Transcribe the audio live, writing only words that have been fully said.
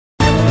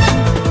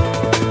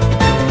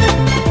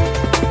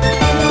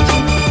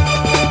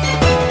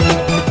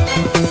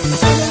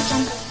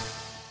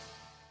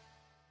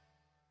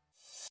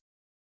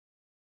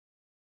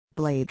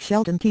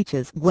Shelton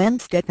teaches Gwen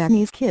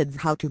Stefani's kids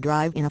how to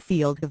drive in a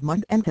field of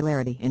mud and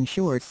Hilarity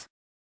ensures.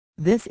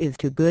 This is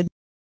too good.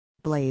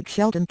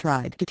 Shelton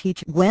tried to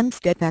teach Gwen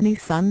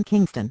Stefani's son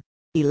Kingston,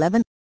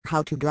 11,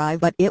 how to drive,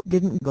 but it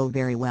didn't go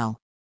very well.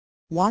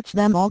 Watch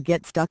them all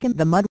get stuck in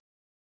the mud.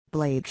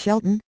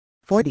 Shelton,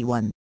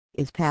 41,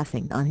 is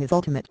passing on his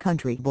ultimate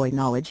country boy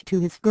knowledge to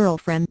his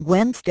girlfriend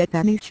Gwen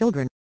Stefani's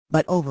children,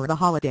 but over the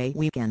holiday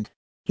weekend,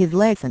 his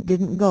lesson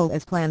didn't go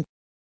as planned.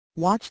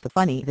 Watch the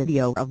funny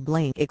video of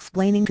Blake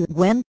explaining to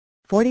Gwen,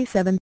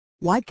 47,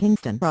 why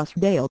Kingston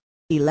Rossdale,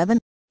 11,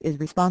 is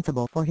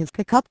responsible for his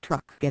pickup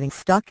truck getting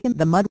stuck in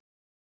the mud.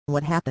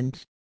 What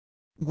happened?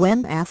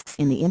 Gwen asks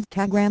in the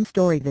Instagram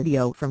story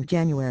video from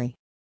January.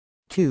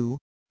 2.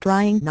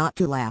 Trying not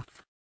to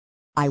laugh.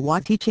 I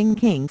was teaching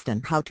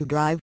Kingston how to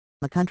drive,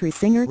 the country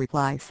singer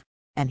replies,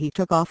 and he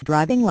took off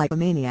driving like a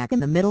maniac in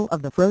the middle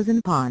of the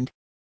frozen pond.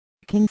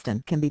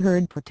 Kingston can be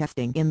heard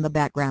protesting in the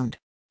background,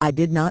 I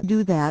did not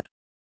do that.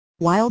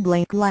 While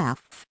Blake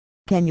laughs,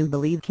 can you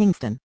believe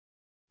Kingston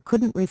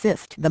couldn't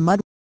resist the mud?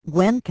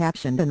 Gwen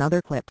captioned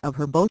another clip of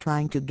her boat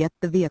trying to get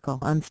the vehicle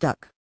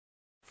unstuck.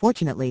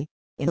 Fortunately,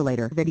 in a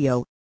later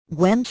video,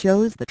 Gwen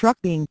shows the truck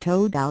being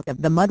towed out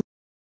of the mud.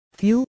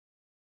 Phew!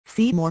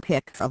 See more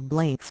pics of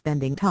Blake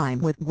spending time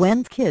with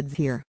Gwen's kids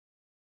here.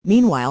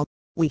 Meanwhile,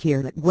 we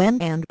hear that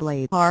Gwen and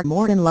Blake are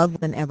more in love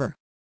than ever.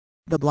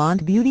 The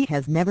blonde beauty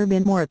has never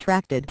been more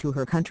attracted to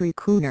her country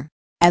crooner,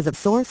 as a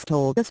source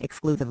told us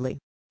exclusively,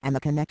 and the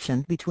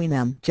connection between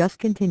them just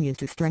continues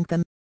to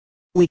strengthen.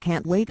 We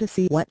can't wait to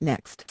see what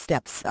next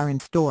steps are in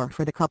store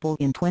for the couple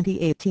in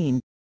 2018.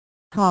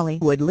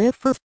 Hollywood Live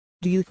First.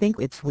 Do you think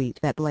it's sweet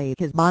that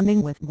Blake is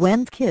bonding with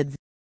Gwen's kids?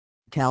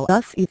 Tell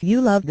us if you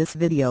love this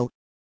video.